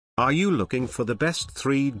Are you looking for the best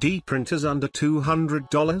 3D printers under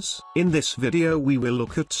 $200? In this video we will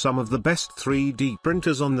look at some of the best 3D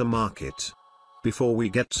printers on the market. Before we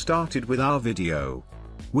get started with our video,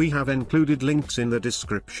 we have included links in the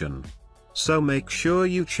description. So make sure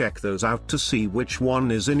you check those out to see which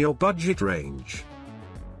one is in your budget range.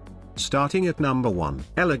 Starting at number 1,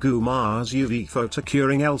 ELEGOO Mars UV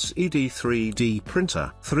Photocuring LCD 3D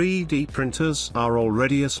Printer. 3D printers are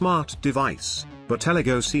already a smart device, but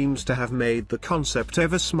ELEGOO seems to have made the concept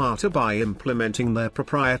ever smarter by implementing their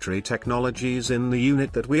proprietary technologies in the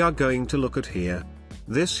unit that we are going to look at here.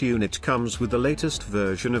 This unit comes with the latest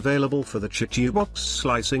version available for the Chitubox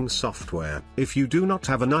slicing software. If you do not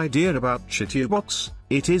have an idea about Chitubox,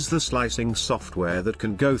 it is the slicing software that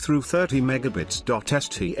can go through 30 megabits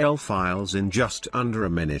 .stl files in just under a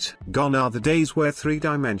minute. Gone are the days where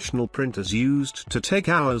three-dimensional printers used to take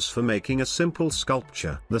hours for making a simple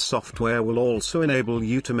sculpture. The software will also enable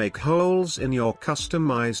you to make holes in your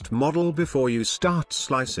customized model before you start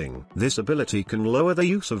slicing. This ability can lower the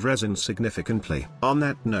use of resin significantly. On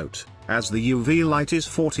that note, as the UV light is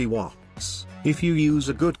 40 watts, if you use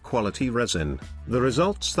a good quality resin, the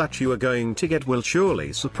results that you are going to get will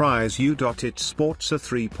surely surprise you. It sports a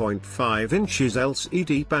 3.5 inches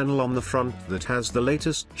LCD panel on the front that has the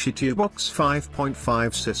latest Chitubox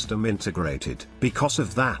 5.5 system integrated. Because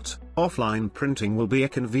of that, offline printing will be a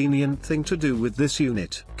convenient thing to do with this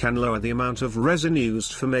unit. Can lower the amount of resin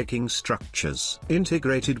used for making structures.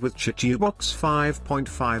 Integrated with Chitubox 5.5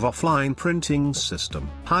 offline printing system.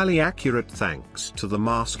 Highly accurate thanks to the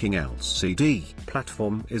masking LCD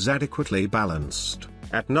platform is adequately balanced.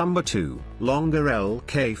 At number 2, Longer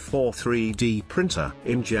LK4 3D Printer.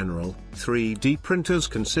 In general, 3D printers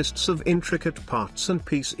consists of intricate parts and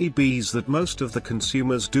PCBs that most of the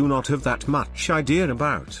consumers do not have that much idea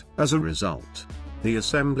about. As a result, the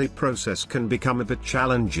assembly process can become a bit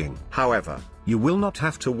challenging. However, you will not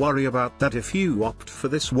have to worry about that if you opt for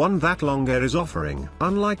this one that Longer is offering.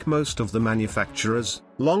 Unlike most of the manufacturers,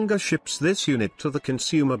 Longer ships this unit to the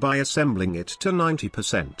consumer by assembling it to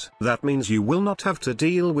 90%. That means you will not have to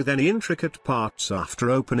deal with any intricate parts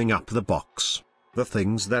after opening up the box. The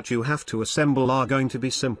things that you have to assemble are going to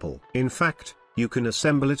be simple. In fact, you can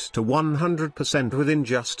assemble it to 100% within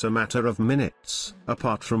just a matter of minutes.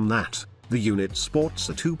 Apart from that, the unit sports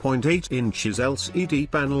a 2.8 inches LCD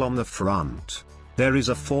panel on the front. There is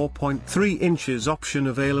a 4.3 inches option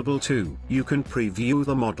available too. You can preview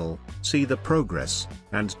the model, see the progress,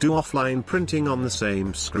 and do offline printing on the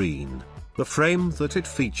same screen. The frame that it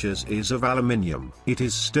features is of aluminium. It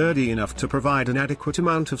is sturdy enough to provide an adequate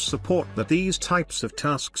amount of support that these types of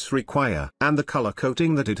tasks require, and the color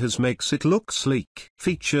coating that it has makes it look sleek.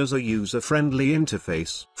 Features a user-friendly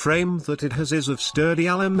interface. Frame that it has is of sturdy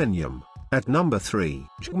aluminium. At number 3,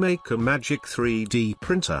 JGMAKER Magic 3D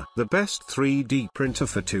Printer. The best 3D printer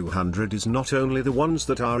for $200 is not only the ones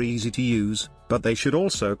that are easy to use, but they should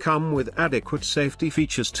also come with adequate safety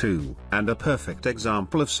features too. And a perfect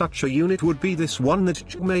example of such a unit would be this one that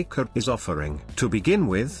JGMAKER is offering. To begin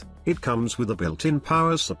with, it comes with a built-in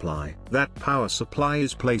power supply. That power supply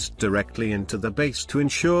is placed directly into the base to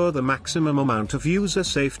ensure the maximum amount of user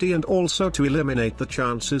safety and also to eliminate the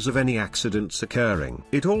chances of any accidents occurring.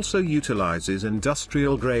 It also utilizes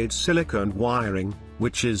industrial-grade silicone wiring,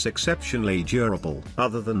 which is exceptionally durable.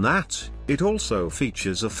 Other than that, it also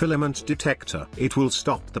features a filament detector. It will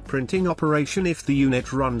stop the printing operation if the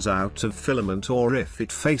unit runs out of filament or if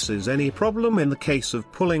it faces any problem in the case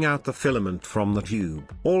of pulling out the filament from the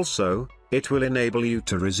tube. Also, it will enable you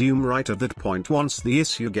to resume right at that point once the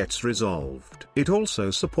issue gets resolved. It also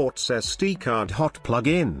supports SD card hot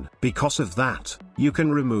plug-in. Because of that, you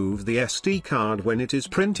can remove the SD card when it is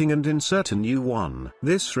printing and insert a new one.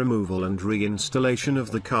 This removal and reinstallation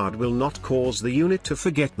of the card will not cause the unit to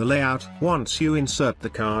forget the layout. Once you insert the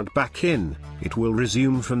card back in, it will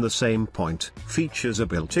resume from the same point. Features a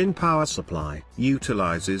built-in power supply.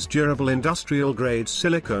 Utilizes durable industrial-grade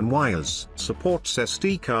silicone wires. Supports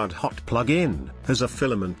SD card hot plug-in. Has a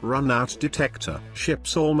filament run-out detector.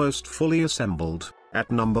 Ships almost fully assembled. At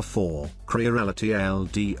number 4, Creality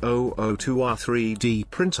LD002R 3D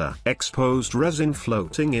Printer. Exposed resin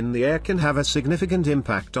floating in the air can have a significant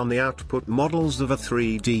impact on the output models of a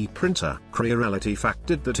 3D printer. Creality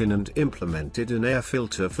factored that in and implemented an air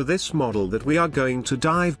filter for this model that we are going to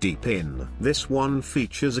dive deep in. This one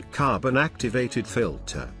features a carbon-activated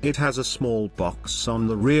filter. It has a small box on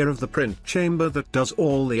the rear of the print chamber that does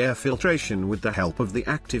all the air filtration with the help of the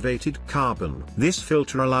activated carbon. This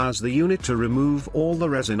filter allows the unit to remove all the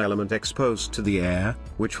resin element exposed to the air,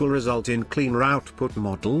 which will result in cleaner output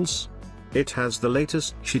models. It has the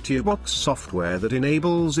latest Chitubox software that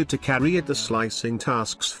enables it to carry out the slicing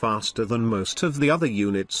tasks faster than most of the other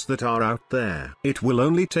units that are out there. It will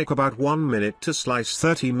only take about 1 minute to slice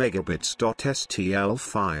 30 megabits.stl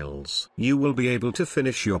files. You will be able to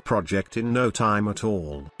finish your project in no time at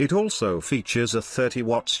all. It also features a 30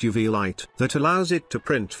 watts UV light that allows it to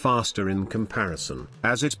print faster in comparison.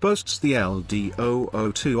 As it boasts the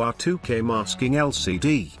LDOO2R2K masking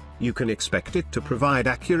LCD, you can expect it to provide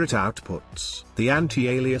accurate outputs. The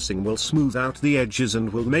anti-aliasing will smooth out the edges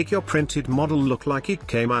and will make your printed model look like it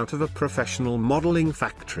came out of a professional modeling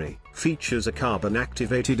factory. Features a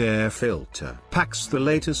carbon-activated air filter. Packs the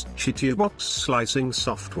latest Chitubox slicing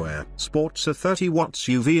software. Sports a 30 watts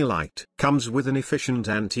UV light. Comes with an efficient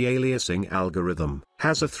anti-aliasing algorithm.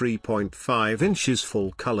 Has a 3.5 inches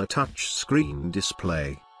full-color touchscreen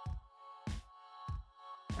display.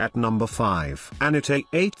 At number 5, Anet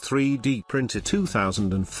A8 3D Printer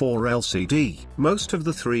 2004 LCD. Most of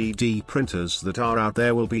the 3D printers that are out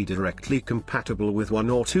there will be directly compatible with 1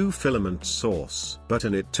 or 2 filament source, but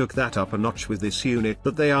Anet took that up a notch with this unit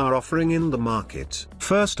that they are offering in the market.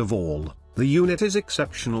 First of all, the unit is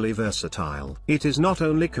exceptionally versatile. It is not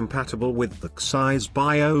only compatible with the size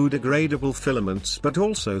biodegradable filaments but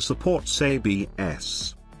also supports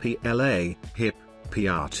ABS, PLA, HIP,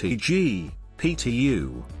 PRTG,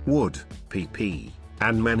 PTU, wood, PP,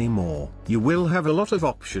 and many more. You will have a lot of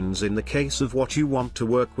options in the case of what you want to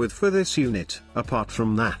work with for this unit. Apart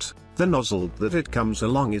from that, the nozzle that it comes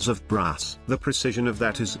along is of brass. The precision of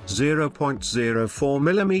that is 0.04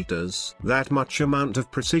 millimeters. That much amount of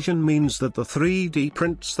precision means that the 3D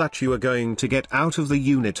prints that you are going to get out of the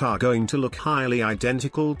unit are going to look highly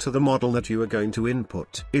identical to the model that you are going to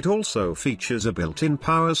input. It also features a built-in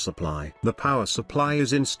power supply. The power supply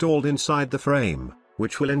is installed inside the frame,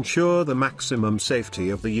 which will ensure the maximum safety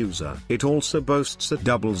of the user. It also boasts a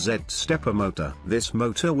double Z stepper motor. This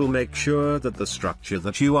motor will make sure that the structure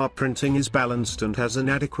that you are printing is balanced and has an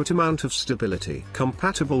adequate amount of stability.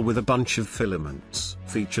 Compatible with a bunch of filaments.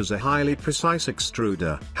 Features a highly precise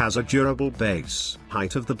extruder. Has a durable base.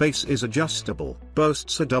 Height of the base is adjustable.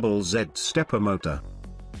 Boasts a double Z stepper motor.